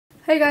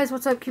Hey guys,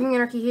 what's up? Cubing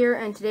Anarchy here,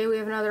 and today we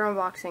have another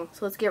unboxing,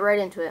 so let's get right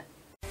into it.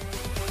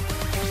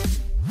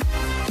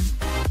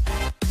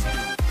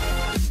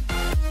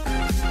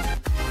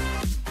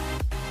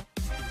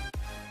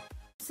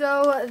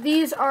 So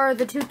these are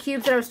the two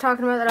cubes that I was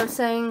talking about that I was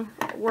saying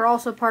were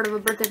also part of a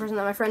birthday present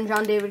that my friend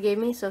John David gave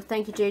me, so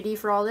thank you JD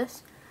for all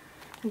this.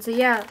 And so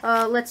yeah,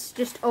 let's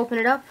just open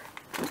it up.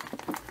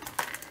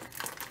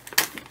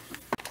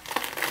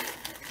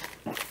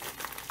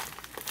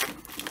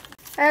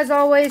 As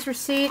always,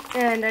 receipt,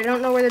 and I don't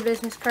know where the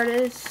business card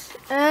is.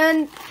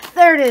 And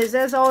there it is,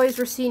 as always,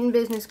 receipt and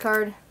business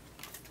card.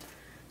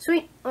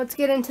 Sweet, let's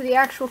get into the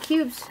actual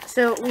cubes.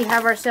 So we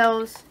have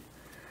ourselves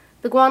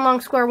the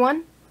Guanlong Square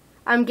 1.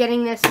 I'm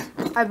getting this,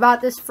 I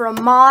bought this for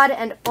a mod,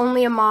 and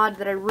only a mod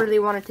that I really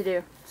wanted to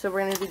do. So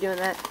we're going to be doing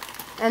that.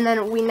 And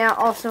then we now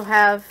also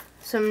have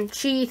some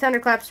Chi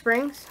Thunderclap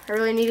springs. I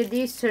really needed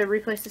these to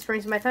replace the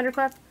springs in my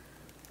Thunderclap.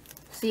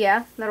 So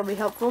yeah, that'll be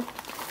helpful.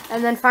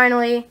 And then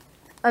finally,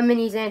 a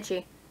mini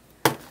Zhanchi.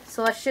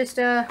 So let's just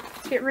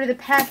get rid of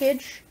the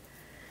package,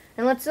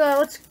 and let's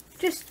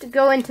just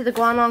go into the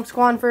Guanlong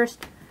Squan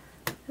first,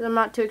 because I'm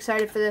not too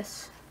excited for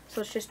this.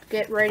 So let's just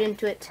get right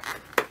into it.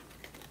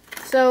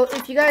 So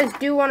if you guys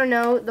do want to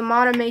know, the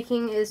mod I'm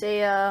making is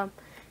a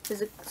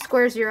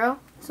square 0,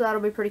 so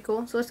that'll be pretty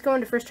cool. So let's go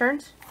into first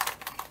turns.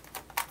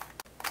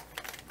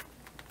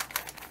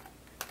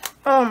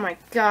 Oh my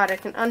god, I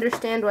can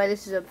understand why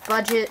this is a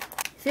budget. It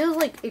feels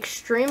like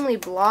extremely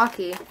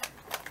blocky.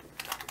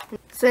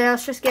 So yeah,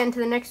 let's just get into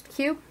the next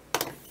cube.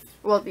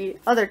 Well, the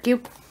other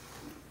cube.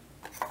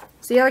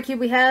 So the other cube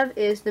we have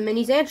is the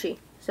mini Zhanchi.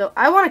 So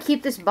I want to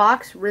keep this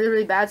box really,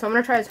 really bad, so I'm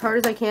going to try as hard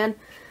as I can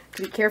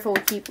to be careful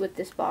with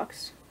this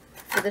box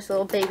for this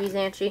little baby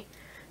Zhanchi.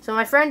 So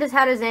my friend has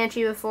had a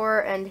Zhanchi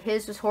before, and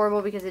his was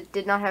horrible because it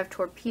did not have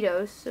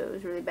torpedoes, so it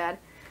was really bad.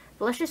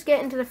 But let's just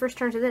get into the first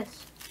turns of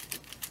this.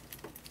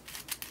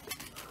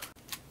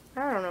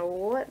 I don't know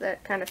what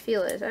that kind of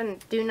feel is. I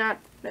do not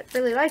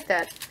really like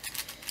that.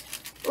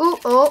 Ooh,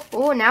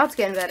 oh, now it's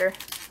getting better.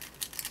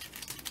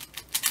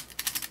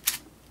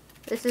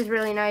 This is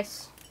really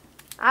nice.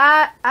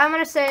 I'm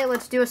going to say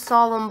let's do a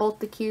solve on both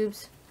the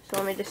cubes. So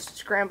let me just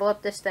scramble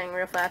up this thing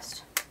real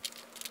fast.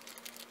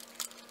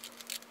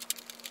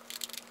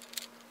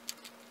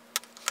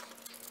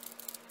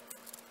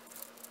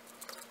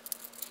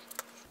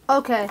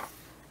 Okay,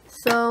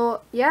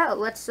 so yeah,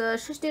 let's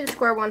just do the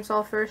square 1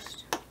 solve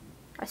first.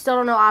 I still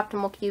don't know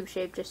optimal cube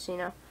shape, just so you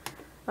know.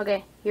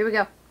 Okay, here we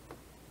go.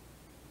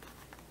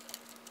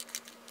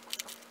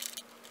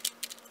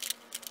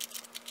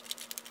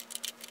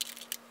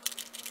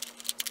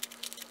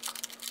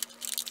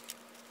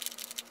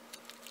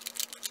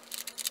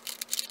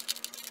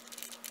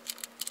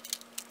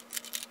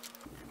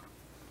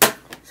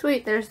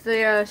 Sweet, there's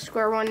the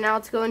square 1. Now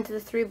let's go into the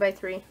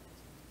 3x3.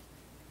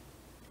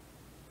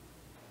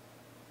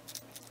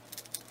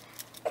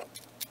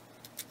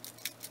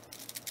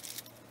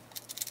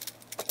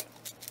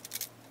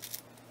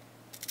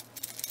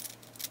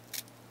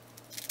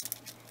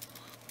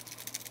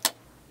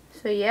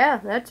 So yeah,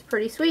 that's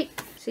pretty sweet.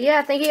 So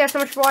yeah, thank you guys so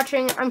much for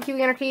watching. I'm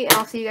Cubing Anarchy, and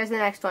I'll see you guys in the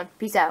next one.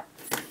 Peace out.